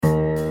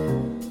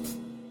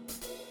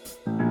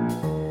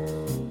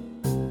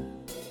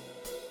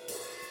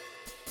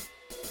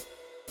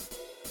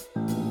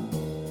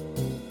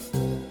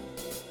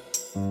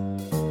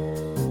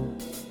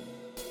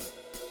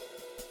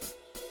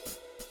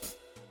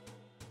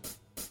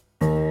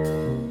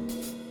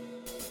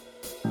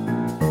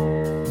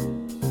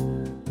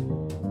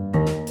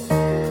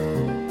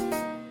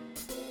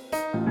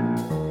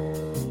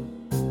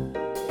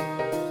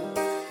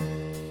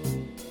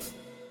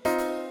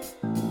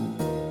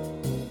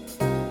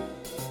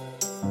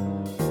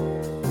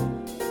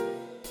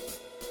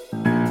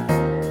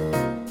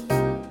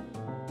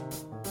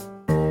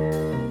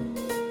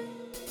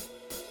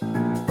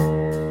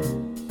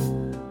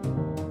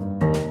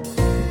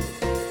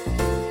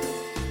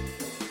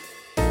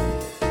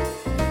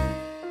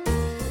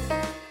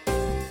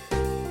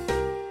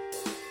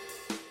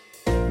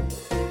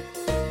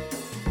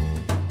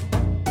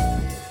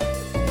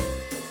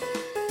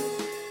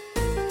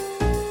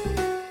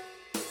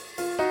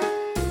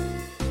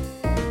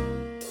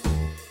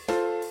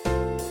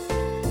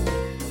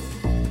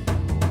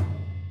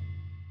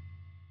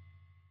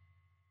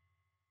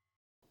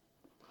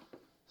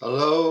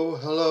Hello,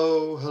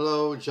 hello,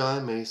 hello,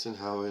 John Mason.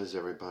 How is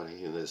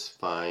everybody in this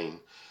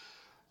fine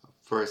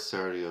first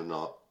Saturday of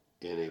not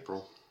in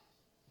April?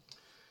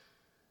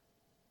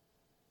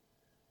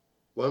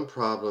 One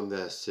problem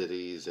that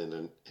cities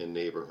and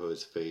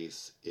neighborhoods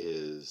face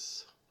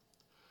is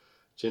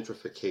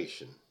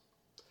gentrification.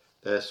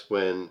 That's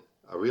when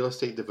a real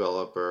estate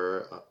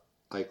developer,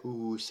 like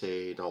who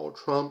say Donald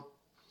Trump,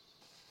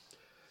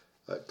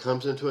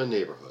 comes into a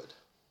neighborhood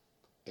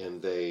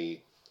and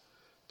they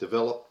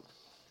develop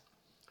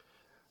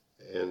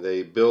and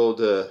they build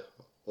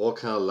all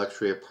kind of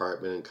luxury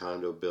apartment and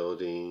condo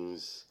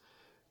buildings,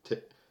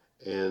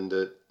 and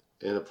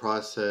in the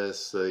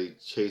process they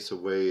chase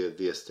away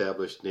the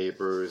established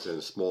neighbors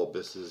and small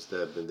businesses that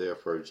have been there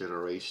for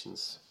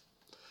generations,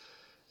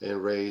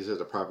 and raise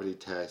the property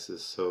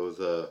taxes so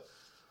that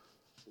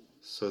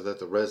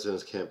the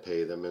residents can't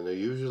pay them, and uh,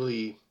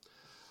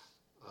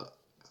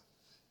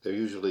 they're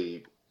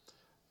usually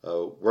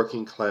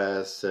working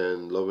class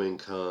and low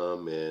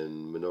income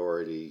and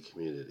minority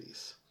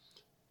communities.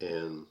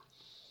 And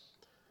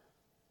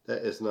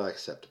that is not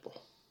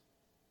acceptable.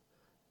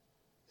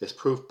 It's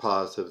proof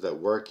positive that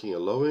working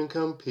and low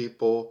income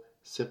people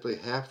simply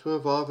have to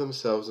involve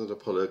themselves in the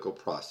political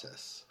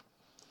process.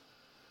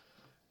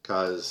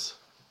 Because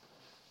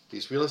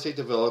these real estate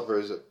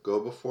developers go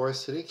before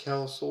city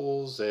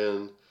councils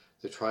and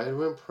they try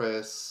to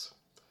impress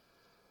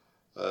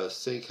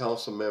city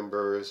council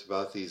members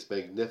about these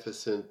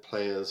magnificent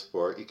plans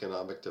for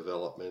economic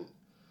development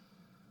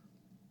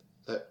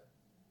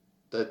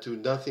that do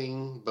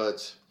nothing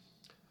but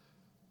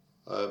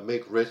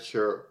make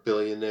richer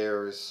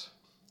billionaires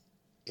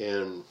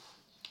and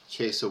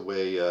chase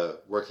away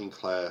working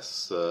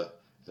class and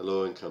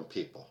low income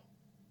people,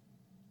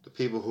 the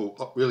people who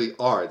really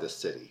are the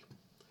city.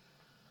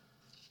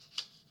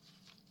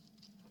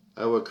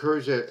 I will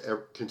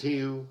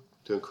continue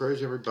to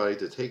encourage everybody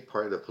to take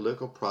part in the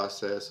political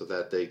process so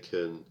that they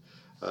can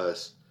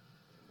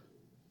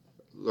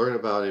learn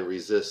about and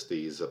resist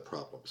these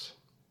problems.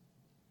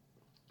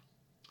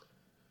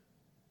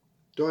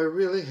 Do I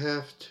really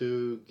have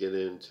to get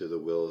into the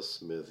Will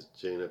Smith,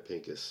 Jada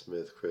Pinkett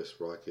Smith, Chris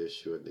Rock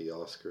issue at the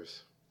Oscars?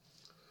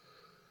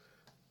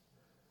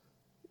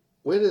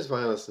 When is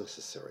violence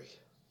necessary?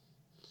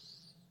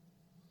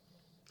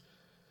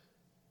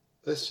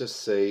 Let's just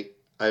say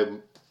I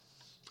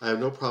have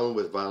no problem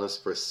with violence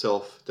for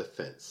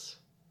self-defense.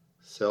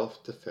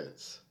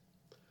 Self-defense.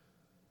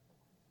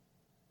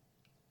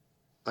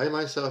 I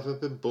myself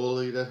have been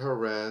bullied and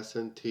harassed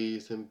and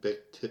teased and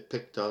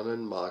picked on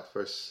and mocked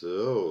for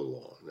so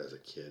long as a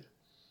kid.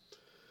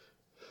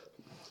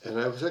 And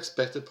I was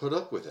expected to put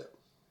up with it.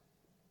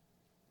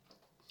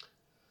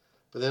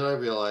 But then I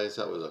realized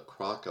that was a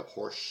crock of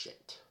horse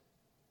shit.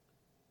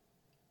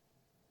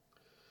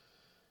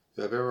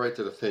 You have every right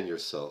to defend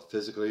yourself,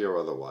 physically or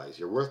otherwise.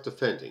 You're worth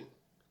defending.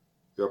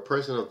 You're a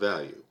person of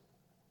value.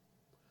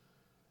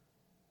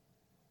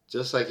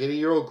 Just like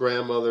 80-year-old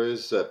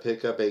grandmothers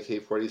pick up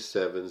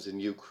AK-47s in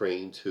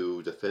Ukraine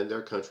to defend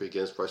their country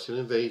against Russian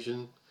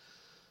invasion,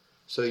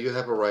 so you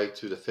have a right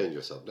to defend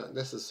yourself. Not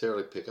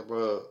necessarily pick up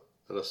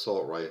an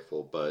assault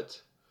rifle, but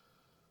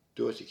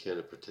do what you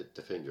can to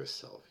defend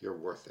yourself. You're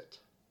worth it.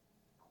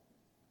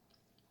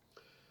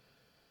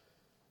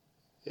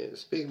 And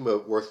speaking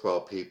of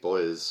worthwhile people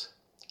is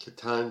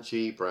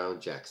Ketanji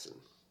Brown Jackson.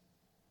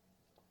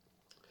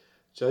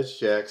 Judge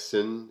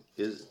Jackson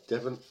is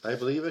definitely, I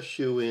believe, a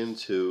shoo-in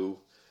to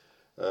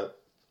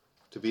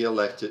be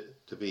elected,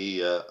 to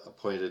be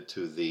appointed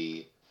to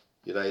the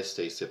United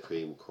States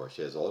Supreme Court.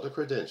 She has all the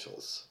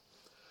credentials,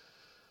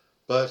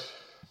 but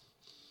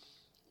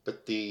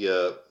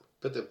the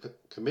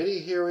committee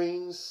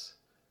hearings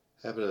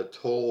have been a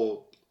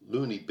total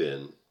loony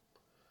bin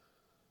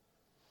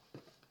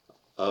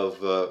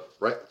of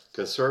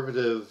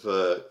conservative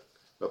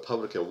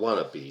Republican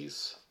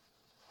wannabes.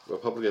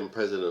 Republican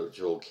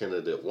presidential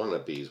candidate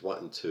wannabes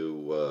wanting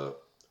to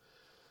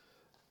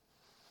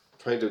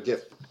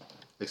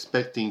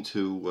expecting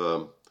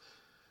to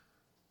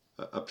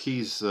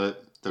appease the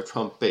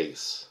Trump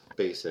base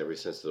in every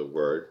sense of the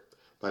word,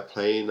 by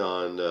playing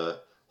on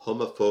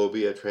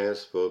homophobia,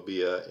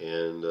 transphobia,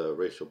 and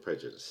racial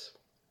prejudice.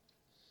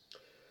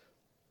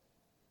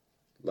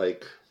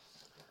 Like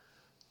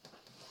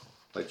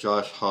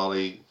Josh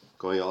Hawley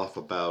going off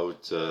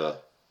about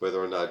whether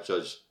or not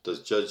does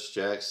Judge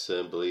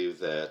Jackson believe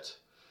that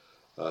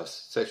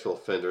sexual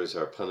offenders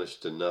are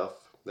punished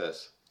enough.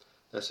 That's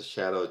a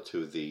shadow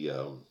to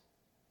the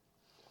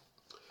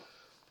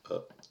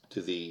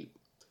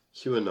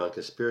QAnon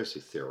conspiracy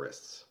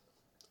theorists.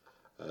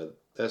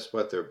 That's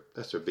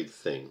their big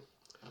thing.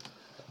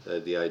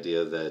 The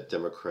idea that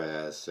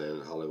Democrats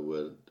and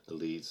Hollywood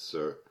elites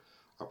are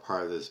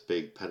part of this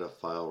big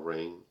pedophile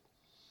ring.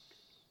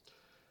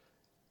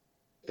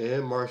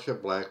 And Marsha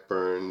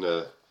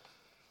Blackburn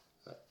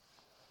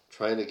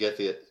trying to get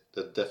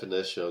the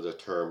definition of the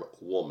term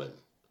woman,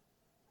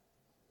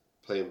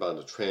 playing about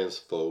the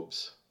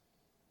transphobes.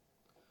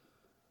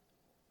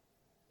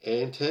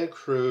 And Ted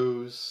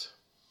Cruz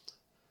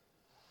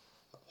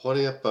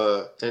holding up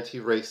a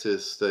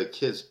anti-racist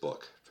kids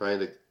book, trying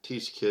to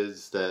teach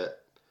kids that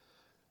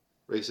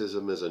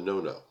racism is a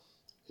no-no.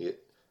 He's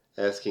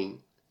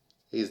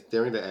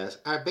daring to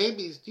ask,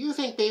 do you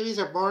think babies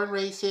are born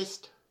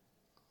racist?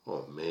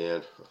 Oh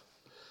man.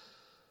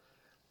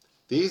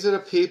 These are the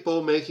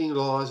people making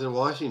laws in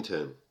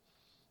Washington.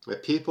 The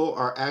people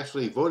are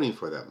actually voting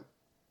for them.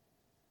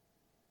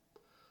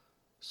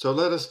 So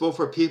let us vote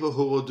for people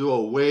who will do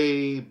a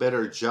way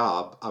better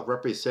job of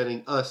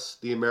representing us,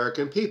 the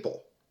American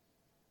people.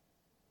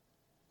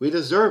 We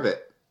deserve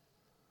it.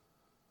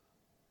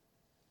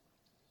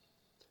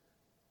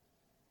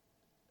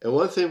 And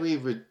one thing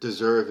we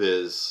deserve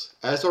is,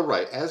 as a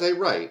right,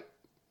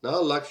 not a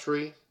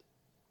luxury,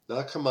 not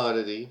a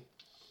commodity,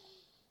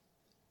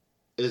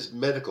 is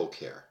medical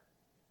care.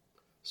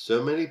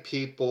 So many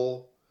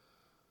people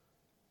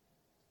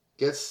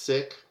get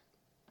sick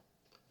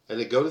and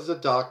they go to the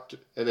doctor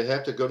and they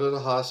have to go to the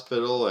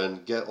hospital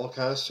and get all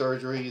kinds of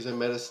surgeries and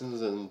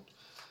medicines and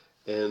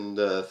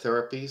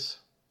therapies,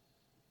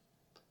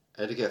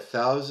 and to get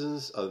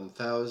thousands and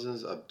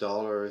thousands of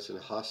dollars in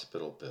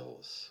hospital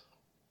bills.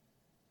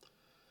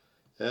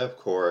 And of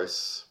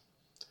course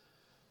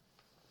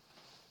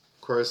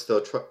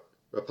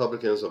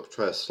Republicans will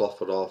try to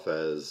slough it off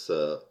as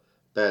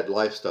bad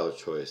lifestyle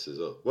choices.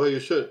 Well, you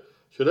should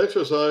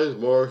exercise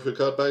more, should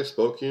cut back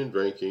smoking and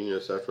drinking,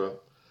 etc.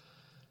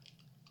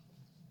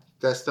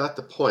 That's not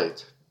the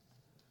point.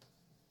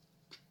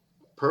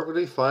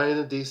 Perfectly fine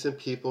and decent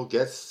people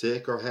get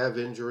sick or have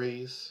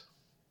injuries.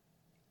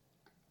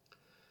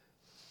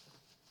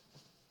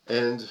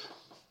 And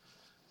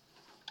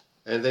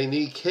they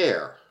need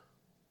care.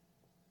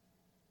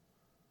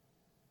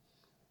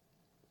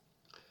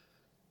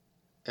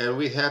 And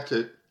we have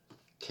to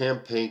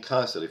campaign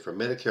constantly for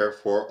Medicare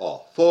for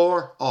all.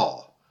 For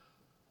all.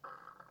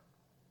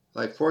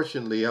 Like,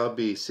 fortunately, I'll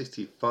be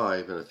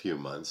 65 in a few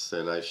months,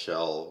 and I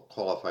shall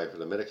qualify for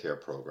the Medicare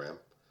program.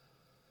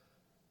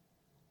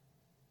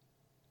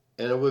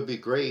 And it would be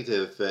great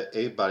if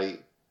anybody,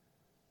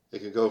 it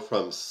could go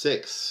from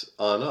 6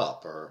 on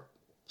up, or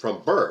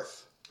from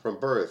birth,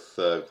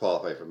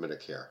 qualify for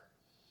Medicare.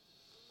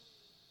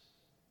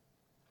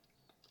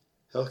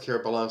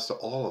 Healthcare belongs to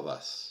all of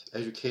us.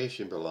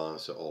 Education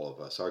belongs to all of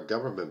us. Our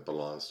government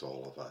belongs to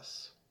all of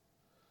us.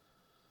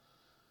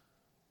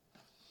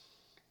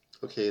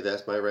 Okay,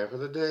 that's my rant for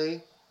the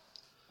day.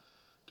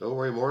 Don't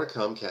worry, more to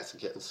come, cats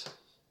and kittens.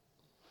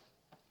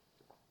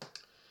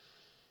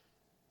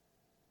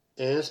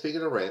 And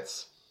speaking of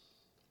rants,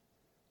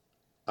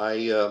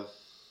 I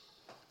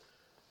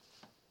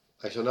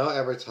shall now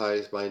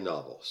advertise my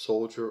novel,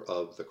 Soldier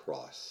of the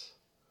Cross.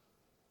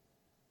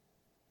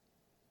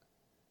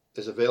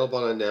 It's available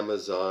on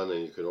Amazon,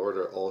 and you can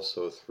order it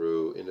also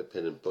through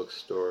independent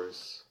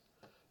bookstores,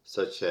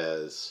 such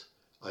as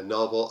A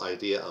Novel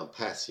Idea on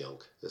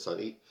Passyunk. It's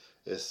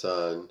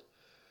on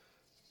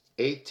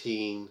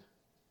 18.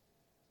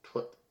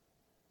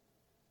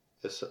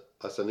 It's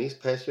on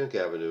East Passyunk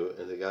Avenue,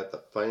 and they got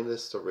the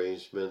finest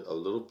arrangement of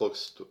little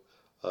books,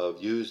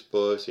 of used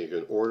books. You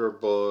can order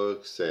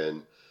books,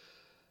 and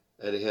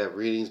they have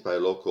readings by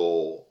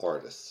local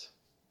artists.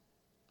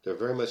 They're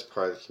very much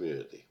part of the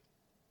community.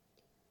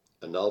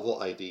 A Novel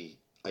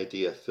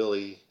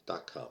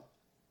Ideaphilly.com.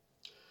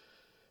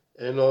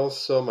 And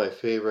also my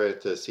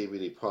favorite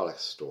CBD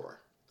product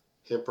store,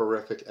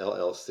 Hemperific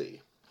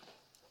LLC.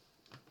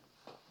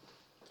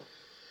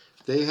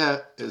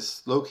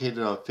 It's located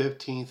on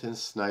 15th and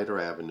Snyder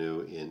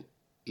Avenue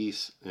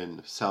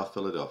in South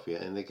Philadelphia,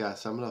 and they got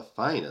some of the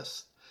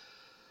finest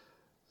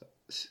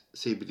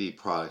CBD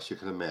products you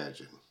can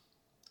imagine.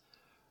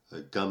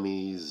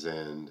 Gummies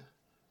and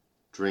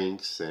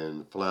drinks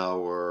and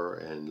flour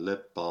and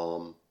lip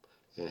balm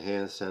and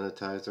hand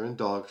sanitizer and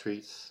dog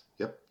treats.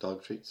 Yep,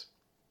 dog treats.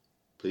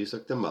 Please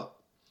look them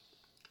up.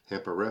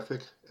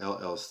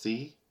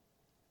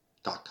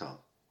 HemperificLLC.com.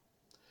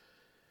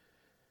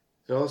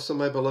 And also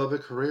my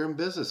beloved career and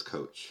business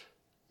coach,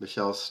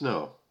 Michelle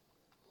Snow.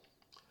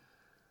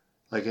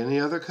 Like any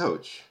other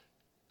coach,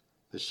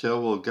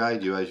 Michelle will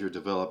guide you as you're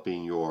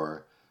developing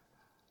your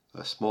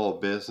small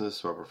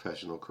business or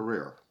professional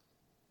career.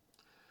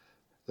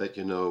 Let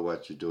you know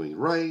what you're doing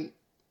right,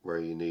 where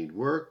you need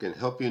work, and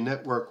help you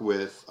network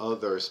with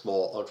other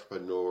small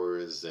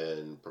entrepreneurs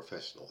and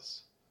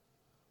professionals.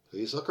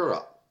 Please look her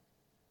up.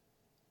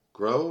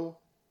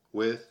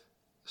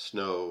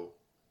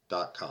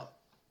 GrowWithSnow.com.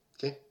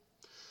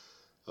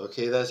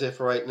 Okay, that's it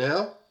for right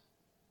now.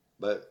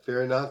 But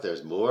fear not,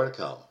 there's more to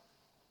come.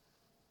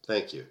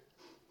 Thank you.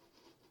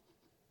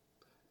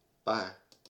 Bye.